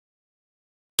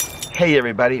Hey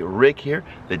everybody, Rick here.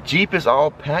 The Jeep is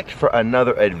all packed for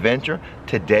another adventure.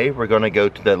 Today we're going to go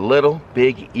to the Little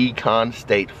Big Econ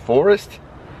State Forest.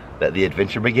 Let the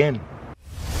adventure begin.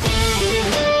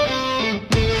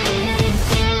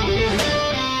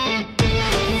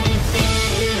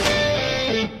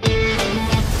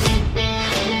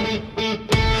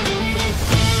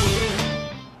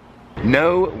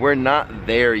 No, we're not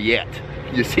there yet.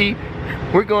 You see,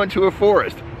 we're going to a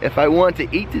forest. If I want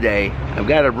to eat today, I've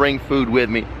got to bring food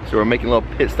with me, so we're making a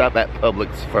little pit stop at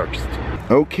Publix first.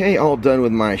 Okay, all done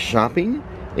with my shopping.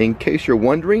 In case you're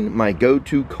wondering, my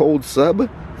go-to cold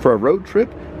sub for a road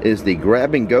trip is the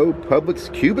grab-and-go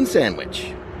Publix Cuban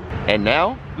sandwich. And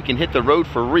now, we can hit the road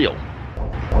for real.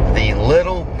 The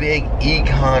Little Big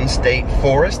Econ State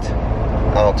Forest.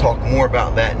 I'll talk more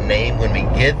about that name when we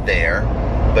get there.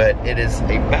 But it is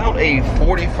about a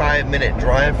 45-minute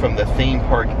drive from the theme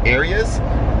park areas.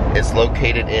 It's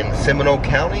located in Seminole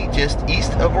County, just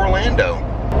east of Orlando.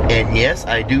 And yes,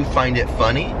 I do find it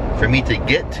funny. For me to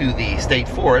get to the state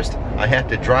forest, I have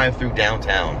to drive through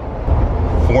downtown.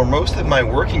 For most of my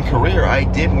working career, I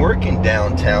did work in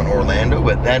downtown Orlando,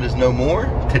 but that is no more.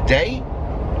 Today,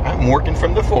 I'm working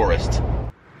from the forest.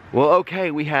 Well,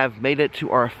 okay, we have made it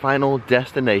to our final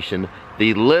destination,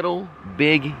 the Little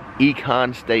Big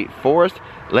Econ State Forest.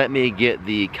 Let me get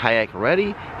the kayak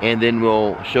ready, and then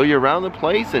we'll show you around the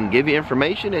place and give you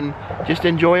information and just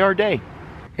enjoy our day.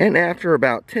 And after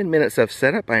about 10 minutes of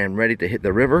setup, I am ready to hit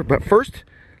the river. But first,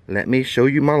 let me show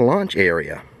you my launch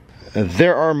area.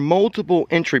 There are multiple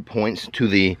entry points to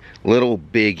the Little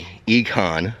Big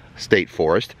Econ State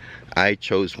Forest. I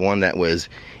chose one that was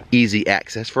easy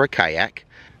access for a kayak.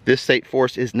 This state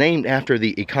forest is named after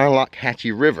the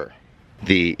Econlockhatchee River.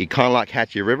 The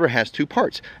Econlockhatchee River has two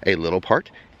parts, a little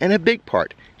part and a big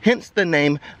part, hence the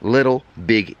name Little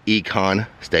Big Econ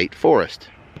State Forest.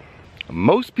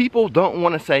 Most people don't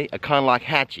want to say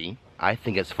Econlockhatchee. I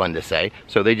think it's fun to say,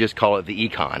 so they just call it the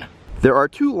Econ. There are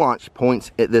two launch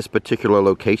points at this particular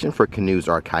location for canoes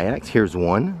or kayaks. Here's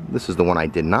one. This is the one I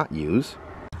did not use.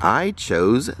 I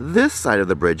chose this side of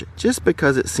the bridge just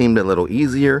because it seemed a little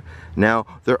easier. Now,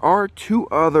 there are two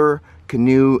other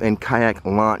canoe and kayak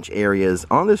launch areas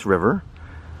on this river.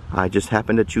 I just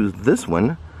happened to choose this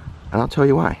one, and I'll tell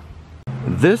you why.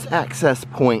 This access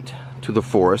point to the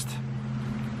forest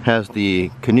has the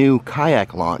canoe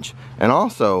kayak launch and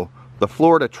also the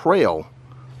Florida Trail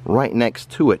right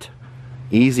next to it.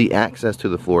 Easy access to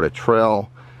the Florida Trail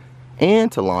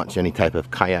and to launch any type of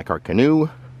kayak or canoe.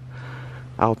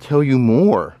 I'll tell you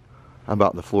more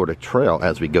about the Florida Trail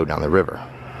as we go down the river.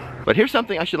 But here's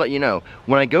something I should let you know.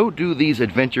 When I go do these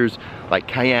adventures like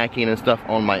kayaking and stuff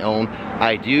on my own,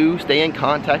 I do stay in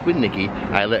contact with Nikki.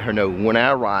 I let her know when I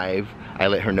arrive. I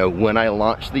let her know when I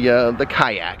launch the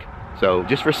kayak. So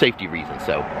just for safety reasons.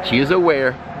 So she is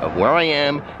aware of where I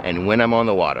am and when I'm on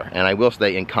the water. And I will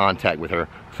stay in contact with her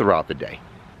throughout the day.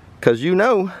 Because you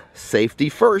know, safety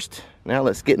first. Now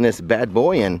let's get in this bad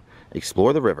boy and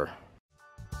explore the river.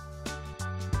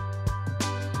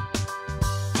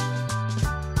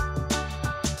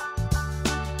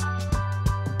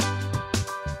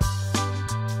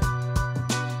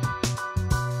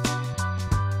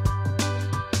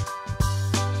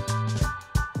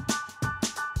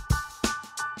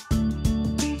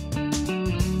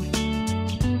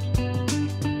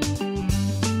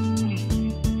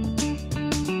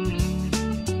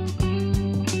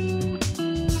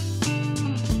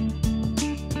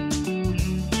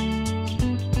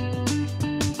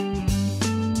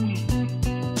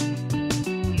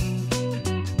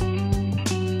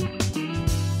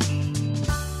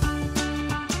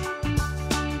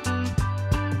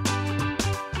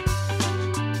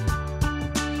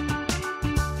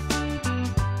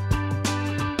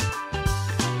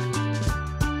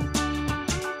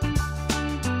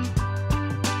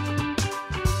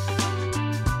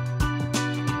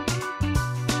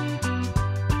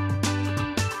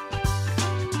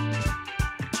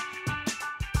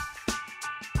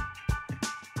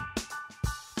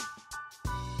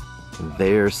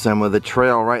 There's some of the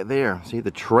trail right there. See the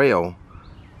trail,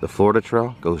 the Florida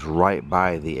Trail goes right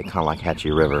by the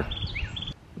Econlockhatchee River.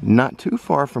 Not too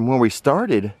far from where we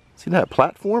started. See that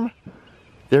platform?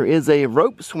 There is a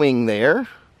rope swing there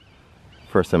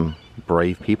for some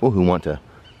brave people who want to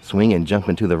swing and jump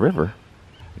into the river.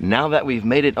 Now that we've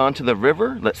made it onto the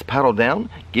river, let's paddle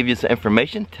down, give you some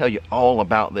information, tell you all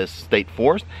about this state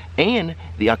forest and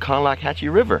the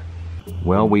Econlockhatchee River.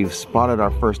 Well, we've spotted our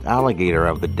first alligator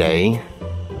of the day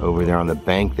over there on the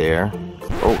bank there.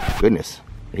 Oh goodness,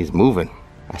 he's moving.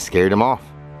 I scared him off.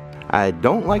 I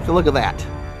don't like the look of that.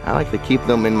 I like to keep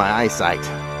them in my eyesight,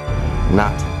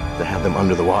 not to have them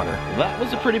under the water. That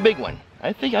was a pretty big one.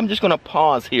 I think I'm just gonna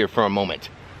pause here for a moment.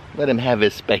 Let him have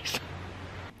his space.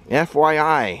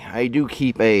 FYI, I do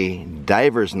keep a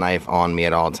diver's knife on me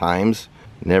at all times.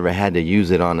 Never had to use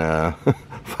it on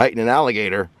fighting an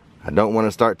alligator. I don't want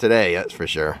to start today, that's for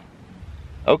sure.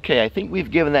 Okay, I think we've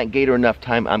given that gator enough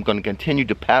time. I'm going to continue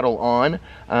to paddle on.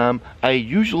 I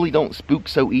usually don't spook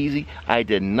so easy. I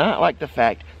did not like the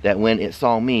fact that when it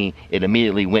saw me, it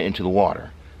immediately went into the water.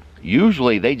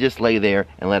 Usually they just lay there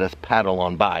and let us paddle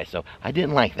on by, so I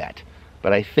didn't like that.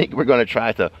 But I think we're going to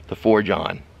try to forge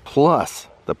on. Plus,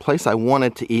 the place I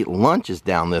wanted to eat lunch is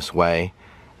down this way,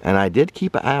 and I did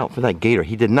keep an eye out for that gator.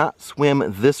 He did not swim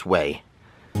this way.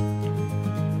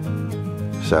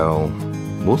 So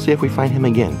we'll see if we find him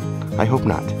again. I hope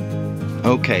not.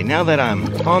 Okay, now that I'm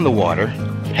on the water,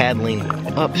 paddling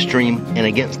upstream and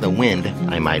against the wind,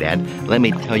 I might add, let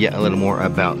me tell you a little more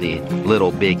about the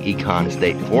Little Big Econ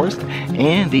State Forest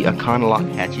and the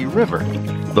Econlockhatchee River.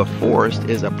 The forest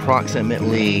is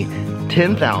approximately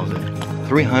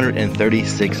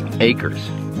 10,336 acres.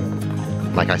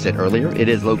 Like I said earlier, it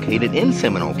is located in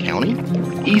Seminole County,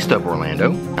 east of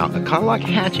Orlando. Now,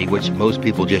 Econlockhatchee, which most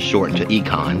people just shorten to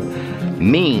Econ,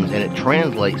 means, and it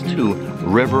translates to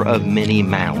River of Many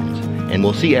Mounds. And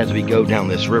we'll see as we go down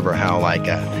this river how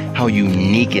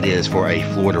unique it is for a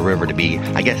Florida river to be,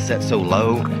 I guess, set so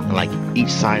low, and like each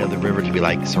side of the river to be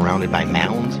like surrounded by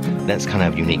mounds. That's kind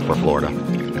of unique for Florida.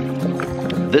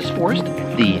 This forest,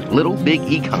 the Little Big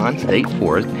Econ State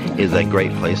Forest, is a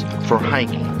great place for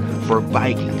hiking, for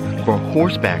biking, for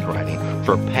horseback riding,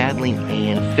 for paddling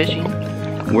and fishing.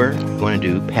 We're going to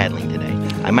do paddling today.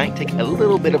 I might take a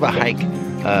little bit of a hike,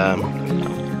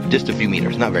 just a few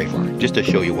meters, not very far, just to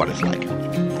show you what it's like.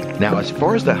 Now, as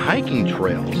far as the hiking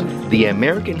trails, the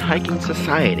American Hiking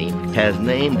Society has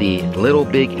named the Little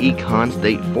Big Econ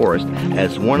State Forest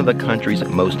as one of the country's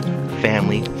most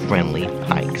family-friendly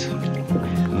hikes.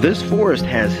 This forest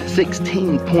has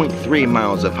 16.3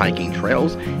 miles of hiking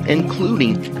trails,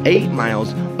 including 8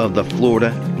 miles of the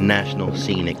Florida National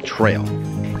Scenic Trail.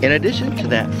 In addition to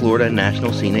that Florida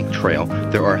National Scenic Trail,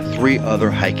 there are 3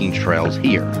 other hiking trails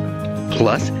here.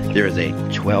 Plus, there is a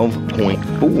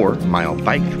 12.4 mile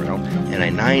bike trail and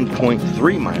a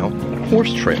 9.3 mile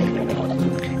horse trail.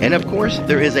 And of course,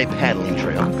 there is a paddling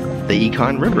trail, the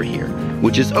Econ River here,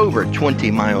 which is over 20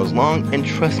 miles long, and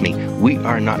trust me, we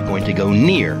are not going to go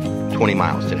near 20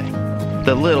 miles today.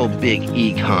 The Little Big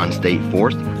Econ State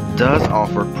Forest does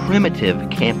offer primitive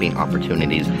camping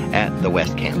opportunities at the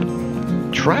West Camp.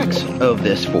 Tracks of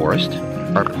this forest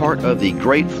are part of the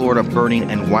Great Florida Birding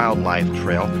and Wildlife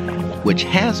Trail, which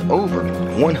has over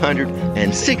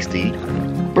 160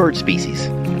 bird species.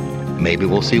 Maybe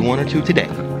we'll see 1 or 2 today.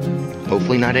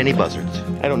 Hopefully not any buzzards.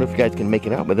 I don't know if you guys can make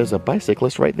it out, but there's a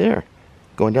bicyclist right there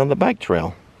going down the bike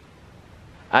trail.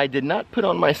 I did not put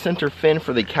on my center fin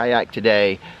for the kayak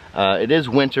today. It is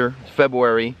winter,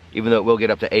 February, even though it will get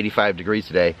up to 85 degrees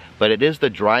today, but it is the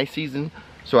dry season,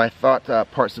 so I thought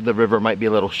parts of the river might be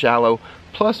a little shallow,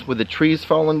 plus with the trees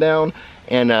falling down,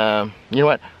 and you know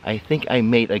what, I think I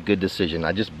made a good decision.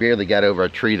 I just barely got over a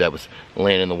tree that was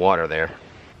laying in the water there.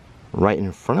 Right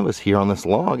in front of us here on this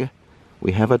log,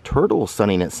 we have a turtle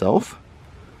sunning itself.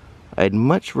 I'd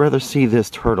much rather see this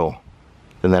turtle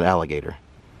than that alligator.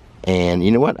 And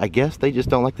you know what, I guess they just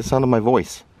don't like the sound of my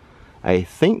voice. I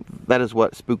think that is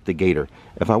what spooked the gator.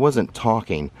 If I wasn't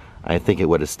talking, I think it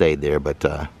would have stayed there,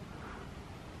 but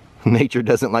nature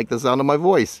doesn't like the sound of my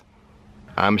voice.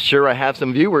 I'm sure I have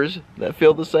some viewers that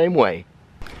feel the same way.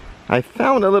 I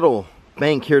found a little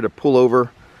bank here to pull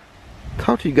over,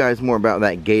 talk to you guys more about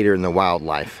that gator and the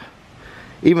wildlife.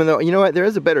 Even though, you know what, there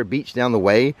is a better beach down the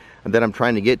way that I'm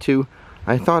trying to get to,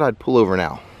 I thought I'd pull over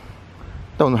now.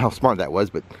 Don't know how smart that was,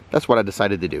 but that's what I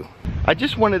decided to do. I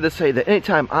just wanted to say that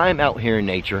anytime I'm out here in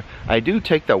nature, I do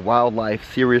take the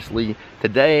wildlife seriously.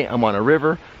 Today, I'm on a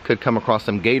river, could come across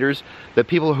some gators. The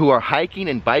people who are hiking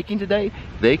and biking today,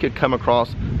 they could come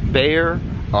across bear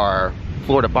or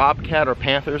Florida bobcat or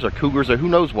panthers or cougars or who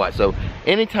knows what. So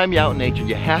anytime you're out in nature,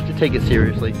 you have to take it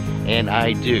seriously, and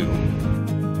I do.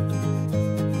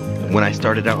 When I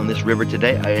started out on this river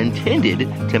today, I intended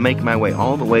to make my way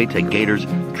all the way to Gator's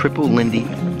Triple Lindy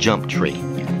Jump Tree.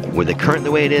 With the current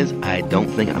the way it is, I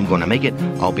don't think I'm going to make it.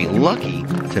 I'll be lucky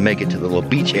to make it to the little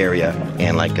beach area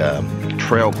and like a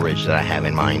trail bridge that I have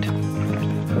in mind.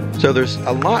 So there's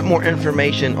a lot more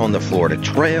information on the Florida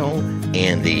Trail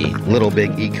and the Little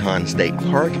Big Econ State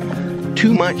Park.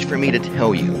 Too much for me to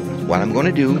tell you. What I'm going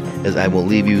to do is I will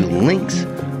leave you links,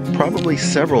 probably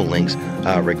several links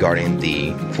regarding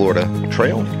the Florida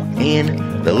Trail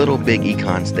and the Little Big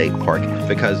Econ State Park,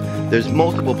 because there's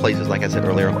multiple places, like I said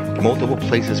earlier, multiple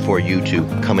places for you to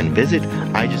come and visit.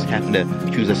 I just happened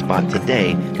to choose a spot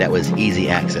today that was easy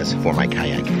access for my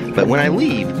kayak. But when I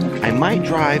leave, I might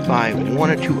drive by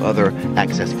one or two other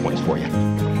access points for you.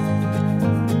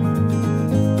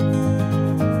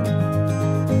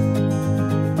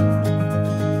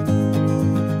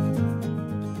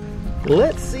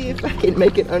 Let's see if I can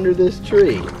make it under this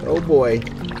tree. Oh boy.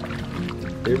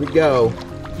 Here we go.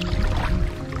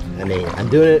 I mean, I'm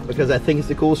doing it because I think it's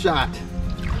a cool shot.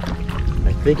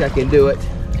 I think I can do it.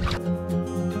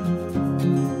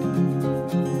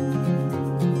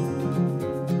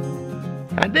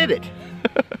 I did it.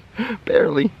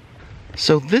 Barely.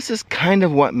 So this is kind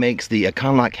of what makes the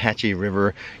Econlockhatchee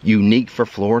River unique for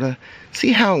Florida.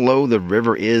 See how low the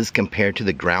river is compared to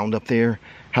the ground up there?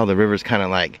 How the river's kind of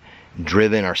like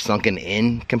driven or sunken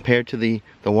in compared to the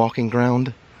walking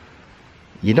ground?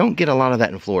 You don't get a lot of that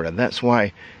in Florida. That's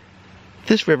why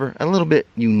this river a little bit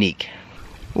unique.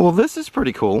 Well, this is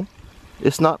pretty cool.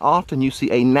 It's not often you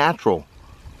see a natural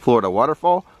Florida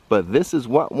waterfall, but this is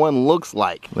what one looks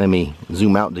like. Let me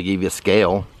zoom out to give you a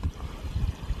scale.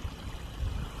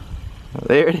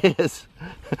 There it is.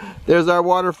 There's our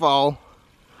waterfall.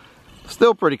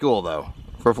 Still pretty cool though,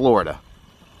 for Florida.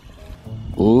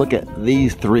 Look at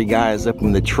these three guys up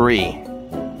in the tree.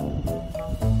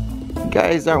 You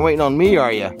guys aren't waiting on me,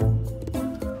 are you?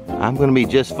 I'm gonna be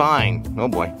just fine. Oh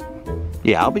boy.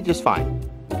 Yeah, I'll be just fine.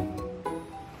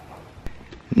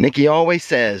 Nikki always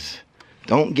says,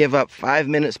 don't give up 5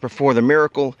 minutes before the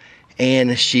miracle,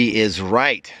 and she is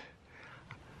right.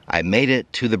 I made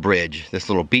it to the bridge, this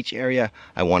little beach area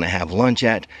I want to have lunch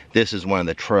at. This is one of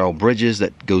the trail bridges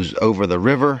that goes over the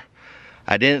river.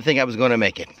 I didn't think I was going to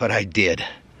make it, but I did.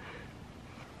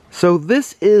 So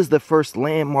this is the first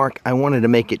landmark I wanted to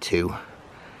make it to.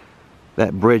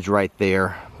 That bridge right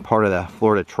there, part of the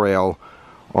Florida Trail,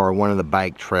 or one of the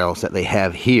bike trails that they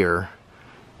have here.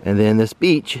 And then this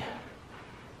beach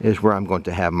is where I'm going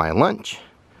to have my lunch.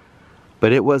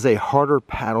 But it was a harder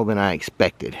paddle than I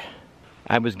expected.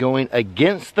 I was going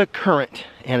against the current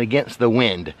and against the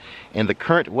wind, and the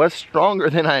current was stronger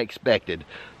than I expected.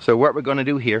 So what we're going to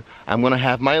do here, I'm going to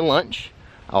have my lunch.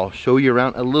 I'll show you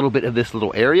around a little bit of this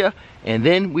little area, and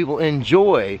then we will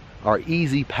enjoy our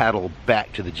easy paddle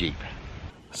back to the Jeep.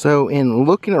 So in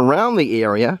looking around the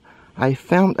area, I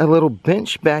found a little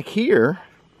bench back here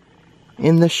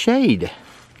in the shade.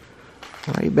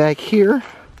 Right back here,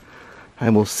 I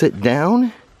will sit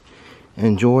down,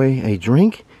 enjoy a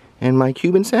drink, and my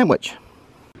Cuban sandwich.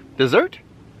 Dessert?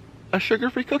 A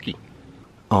sugar-free cookie.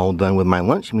 All done with my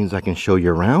lunch means I can show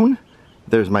you around.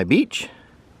 There's my beach.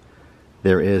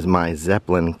 There is my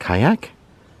Zeppelin kayak.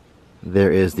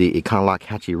 There is the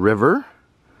Econlockhatchee River.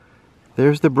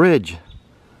 There's the bridge.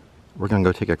 We're gonna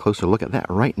go take a closer look at that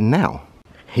right now.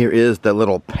 Here is the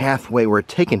little pathway we're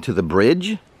taking to the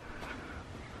bridge.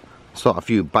 Saw a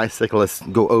few bicyclists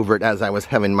go over it as I was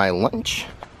having my lunch.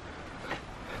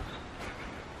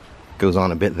 Goes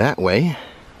on a bit that way.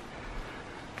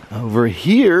 Over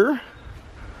here,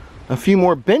 a few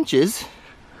more benches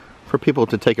for people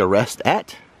to take a rest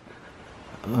at.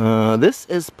 This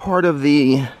is part of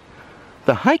the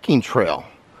hiking trail.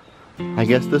 I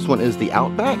guess this one is the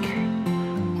outback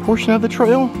portion of the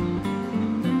trail.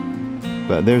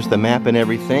 But there's the map and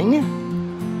everything.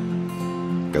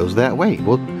 Goes that way.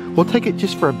 We'll take it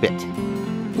just for a bit.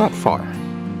 Not far.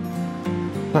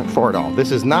 Not far at all.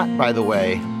 This is not, by the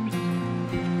way,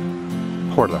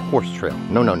 part of the horse trail.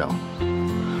 No, no, no.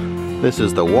 This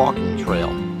is the walking trail.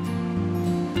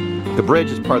 The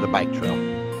bridge is part of the bike trail.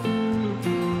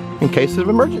 In case of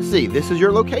emergency, this is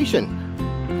your location.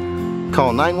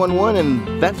 Call 911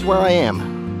 and that's where I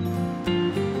am.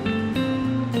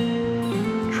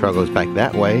 Trail goes back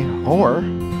that way, or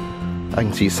I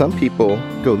can see some people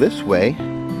go this way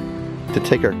to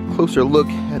take a closer look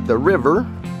at the river.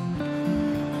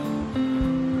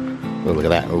 Oh, look at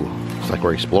that. Oh, it's like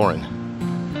we're exploring.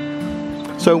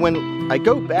 So when I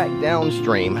go back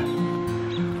downstream,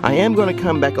 I am going to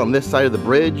come back on this side of the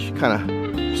bridge, kind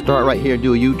of start right here,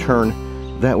 do a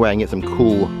U-turn. That way I can get some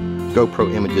cool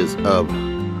GoPro images of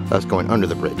us going under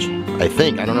the bridge. I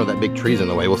think. I don't know if that big tree's in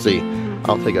the way. We'll see.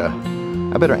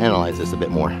 I better analyze this a bit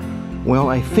more. Well,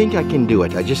 I think I can do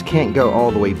it. I just can't go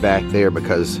all the way back there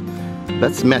because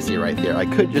that's messy right there. I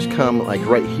could just come like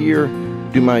right here,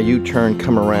 do my U-turn,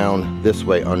 come around this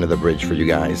way under the bridge for you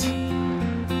guys.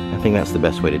 I think that's the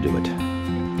best way to do it.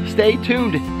 Stay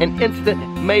tuned, an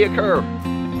incident may occur.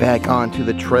 Back onto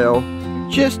the trail,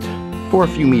 just for a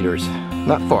few meters,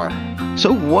 not far.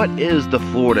 So what is the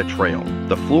Florida Trail?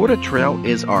 The Florida Trail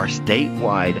is our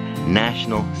statewide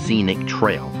national scenic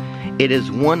trail. It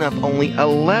is one of only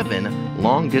 11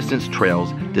 long-distance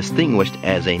trails distinguished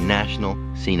as a national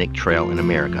scenic trail in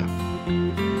America.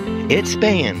 It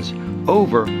spans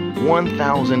over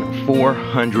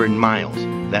 1,400 miles.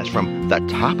 That's from the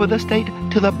top of the state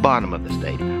to the bottom of the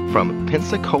state, from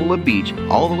Pensacola Beach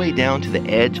all the way down to the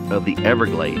edge of the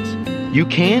Everglades. You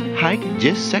can hike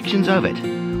just sections of it,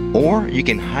 or you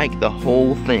can hike the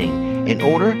whole thing. In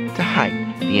order to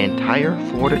hike the entire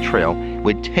Florida Trail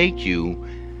would take you,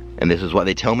 and this is what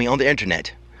they tell me on the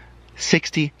internet,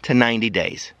 60 to 90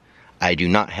 days. I do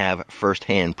not have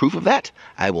first-hand proof of that.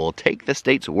 I will take the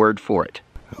state's word for it.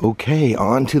 Okay,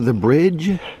 on to the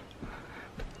bridge.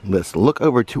 Let's look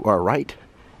over to our right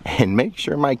and make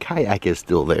sure my kayak is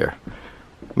still there.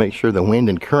 Make sure the wind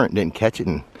and current didn't catch it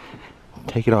and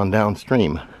take it on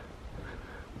downstream.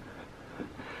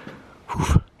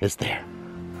 Whew, it's there.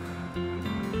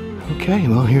 Okay,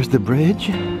 well, here's the bridge.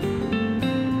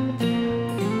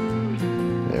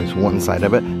 There's one side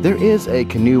of it. There is a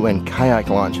canoe and kayak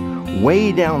launch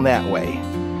way down that way.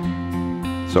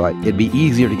 So it'd be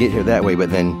easier to get here that way,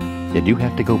 but then you do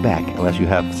have to go back unless you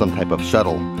have some type of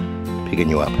shuttle picking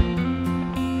you up.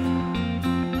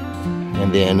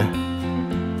 And then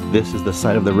this is the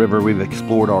side of the river we've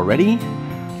explored already.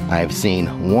 I've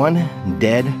seen one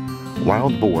dead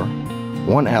wild boar,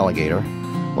 one alligator,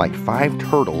 like 5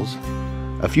 turtles,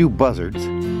 a few buzzards,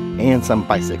 and some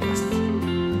bicyclists.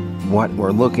 What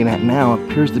we're looking at now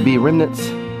appears to be remnants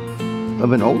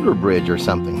of an older bridge or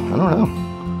something. I don't know.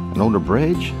 An older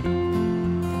bridge?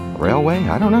 Railway?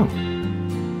 I don't know.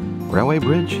 Railway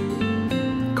bridge?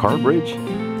 Car bridge?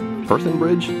 Person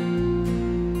bridge?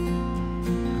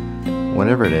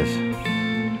 Whatever it is.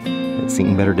 It's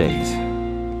seen better days.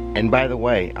 And by the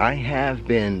way, I have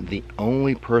been the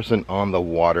only person on the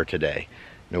water today.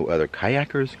 No other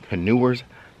kayakers, canoers,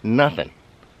 nothing.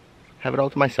 Have it all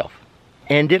to myself.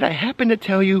 And did I happen to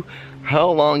tell you how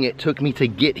long it took me to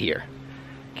get here?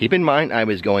 Keep in mind, I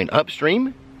was going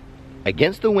upstream,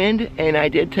 against the wind, and I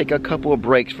did take a couple of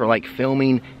breaks for like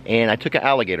filming, and I took an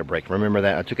alligator break. Remember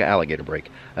that? I took an alligator break.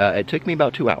 It took me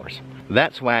about 2 hours.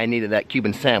 That's why I needed that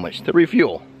Cuban sandwich to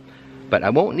refuel. But I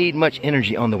won't need much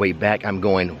energy on the way back. I'm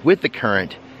going with the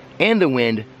current and the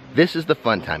wind. This is the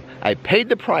fun time. I paid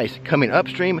the price coming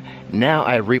upstream. Now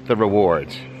I reap the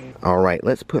rewards. All right,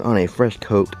 let's put on a fresh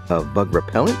coat of bug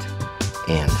repellent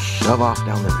and shove off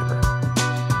down the river.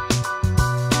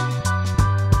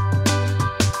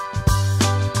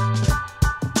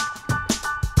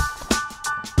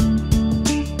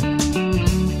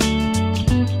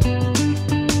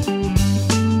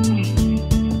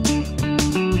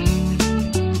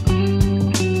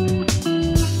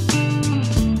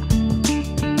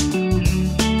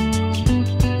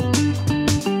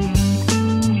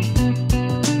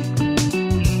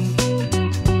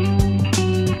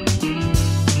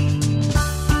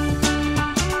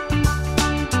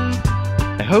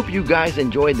 I hope you guys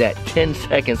enjoyed that 10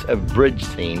 seconds of bridge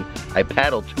scene. I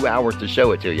paddled 2 hours to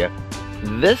show it to you.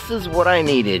 This is what I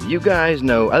needed. You guys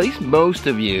know, at least most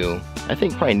of you, I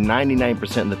think probably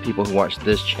 99% of the people who watch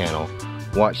this channel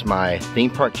watch my theme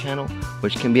park channel,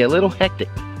 which can be a little hectic.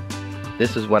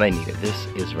 This is what I needed. This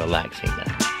is relaxing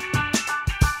now.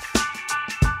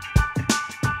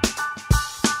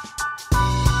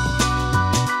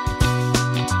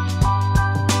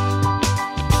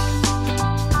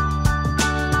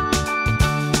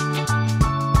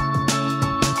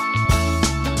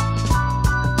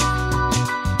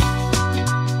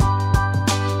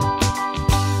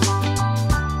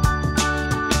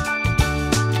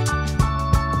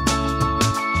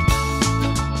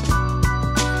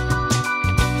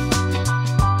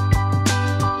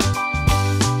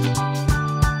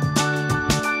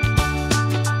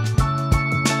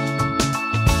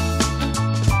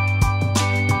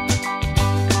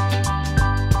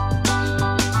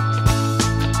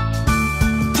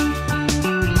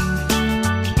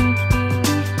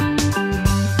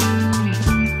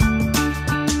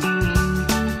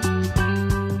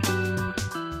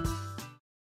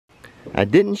 I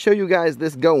didn't show you guys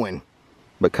this going,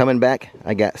 but coming back,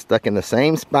 I got stuck in the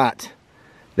same spot.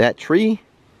 That tree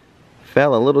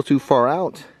fell a little too far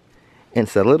out, and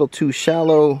it's a little too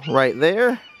shallow right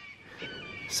there.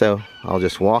 So I'll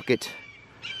just walk it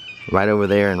right over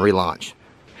there and relaunch.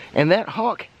 And that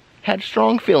hawk had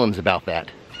strong feelings about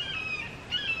that.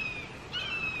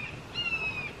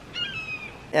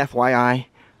 FYI,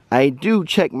 I do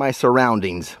check my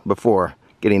surroundings before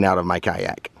getting out of my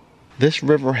kayak. This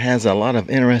river has a lot of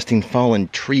interesting fallen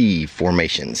tree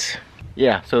formations.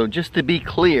 Yeah, so just to be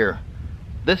clear,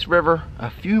 this river a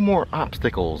few more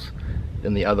obstacles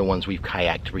than the other ones we've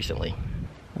kayaked recently.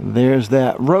 There's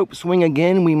that rope swing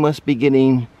again. We must be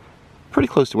getting pretty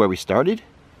close to where we started.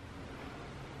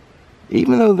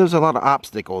 Even though there's a lot of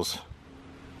obstacles,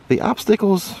 the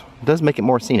obstacles does make it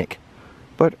more scenic.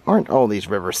 But aren't all these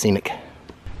rivers scenic?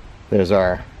 There's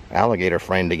our alligator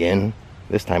friend again.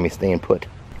 This time he's staying put.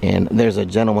 And there's a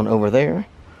gentleman over there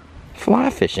fly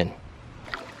fishing.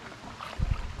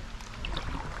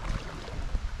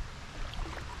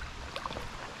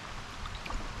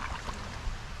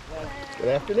 Good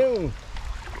afternoon.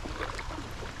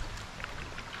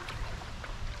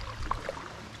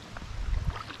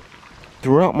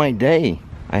 Throughout my day,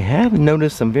 I have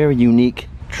noticed some very unique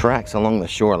tracks along the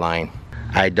shoreline.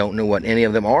 I don't know what any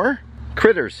of them are.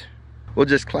 Critters. We'll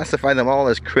just classify them all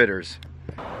as critters.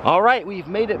 All right, we've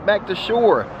made it back to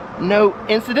shore. No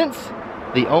incidents.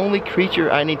 The only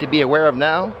creature I need to be aware of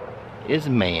now is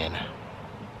man.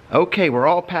 Okay, we're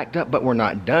all packed up, but we're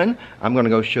not done. I'm gonna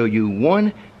go show you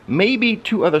one, maybe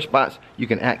two other spots you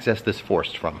can access this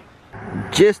forest from.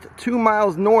 Just 2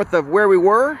 miles north of where we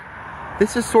were,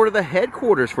 this is sort of the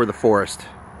headquarters for the forest.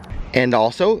 And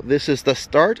also, this is the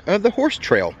start of the horse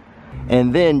trail.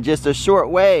 And then just a short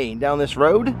way down this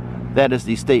road, that is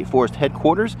the state forest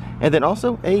headquarters, and then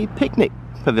also a picnic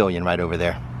pavilion right over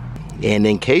there. And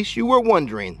in case you were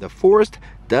wondering, the forest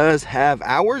does have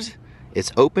hours.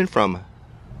 It's open from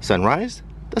sunrise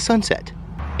to sunset.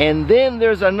 And then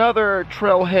there's another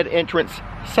trailhead entrance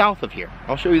south of here.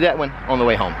 I'll show you that one on the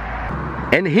way home.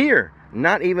 And here,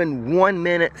 not even 1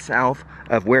 minute south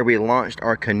of where we launched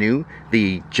our canoe,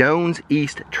 the Jones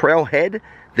East Trailhead,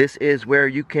 this is where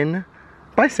you can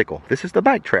bicycle. This is the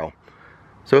bike trail.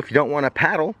 So if you don't want to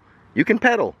paddle, you can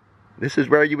pedal. This is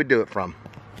where you would do it from.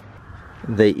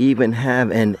 They even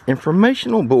have an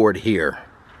informational board here.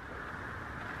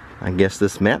 I guess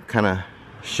this map kind of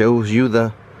shows you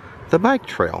the bike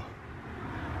trail.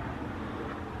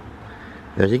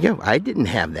 There you go. I didn't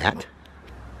have that.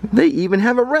 They even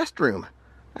have a restroom.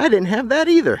 I didn't have that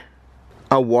either.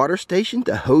 A water station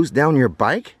to hose down your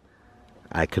bike?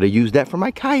 I could have used that for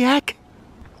my kayak.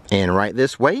 And right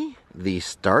this way, the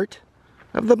start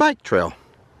of the bike trail.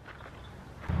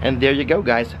 And there you go,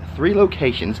 guys. 3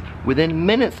 locations within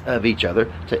minutes of each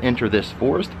other to enter this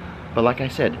forest. But like I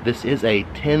said, this is a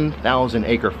 10,000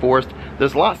 acre forest.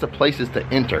 There's lots of places to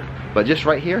enter, but just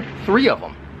right here, 3 of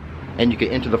them. And you can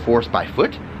enter the forest by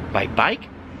foot, by bike,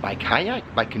 by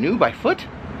kayak, by canoe, by foot.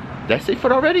 Did I say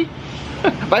foot already?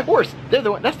 By horse.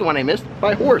 That's the one I missed.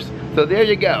 By horse. So there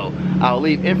you go. I'll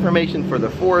leave information for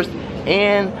the forest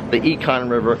and the Econ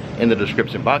River in the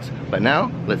description box. But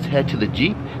now, let's head to the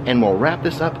Jeep and we'll wrap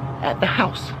this up at the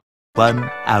house.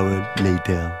 1 hour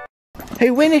later.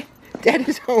 Hey Winnie, Dad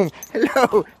is home.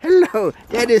 Hello, hello,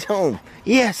 Dad is home.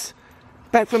 Yes,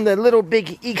 back from the little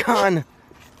big Econ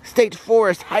State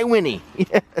Forest. Hi Winnie,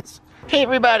 yes. Hey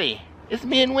everybody, it's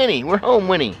me and Winnie. We're home,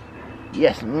 Winnie.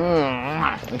 Yes,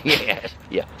 yes,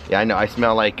 yeah, I know, I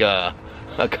smell like a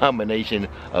combination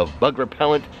of bug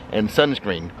repellent and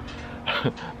sunscreen.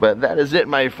 But that is it,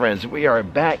 my friends. We are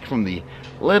back from the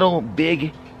little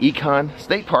big Econ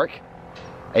State Park.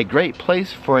 A great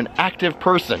place for an active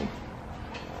person.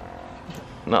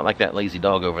 Not like that lazy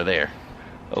dog over there.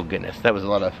 Oh goodness, that was a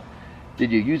lot of...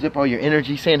 Did you use up all your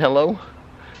energy saying hello?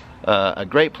 A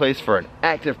great place for an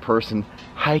active person,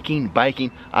 hiking,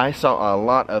 biking. I saw a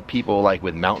lot of people like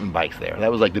with mountain bikes there.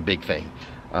 That was like the big thing.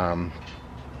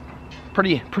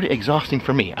 Pretty exhausting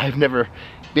for me. I've never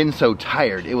been so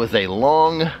tired. It was a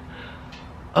long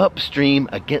upstream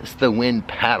against the wind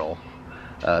paddle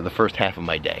the first half of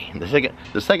my day.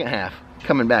 The second half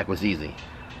coming back was easy.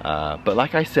 But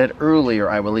like I said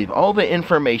earlier, I will leave all the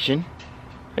information.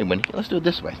 Hey Winnie, let's do it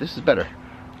this way. This is better.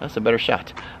 That's a better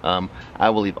shot. I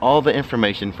will leave all the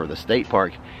information for the state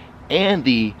park and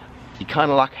the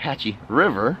Econlockhatchee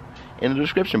River in the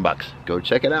description box. Go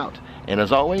check it out. And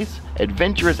as always,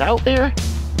 adventure is out there.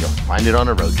 You'll find it on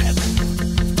a road trip.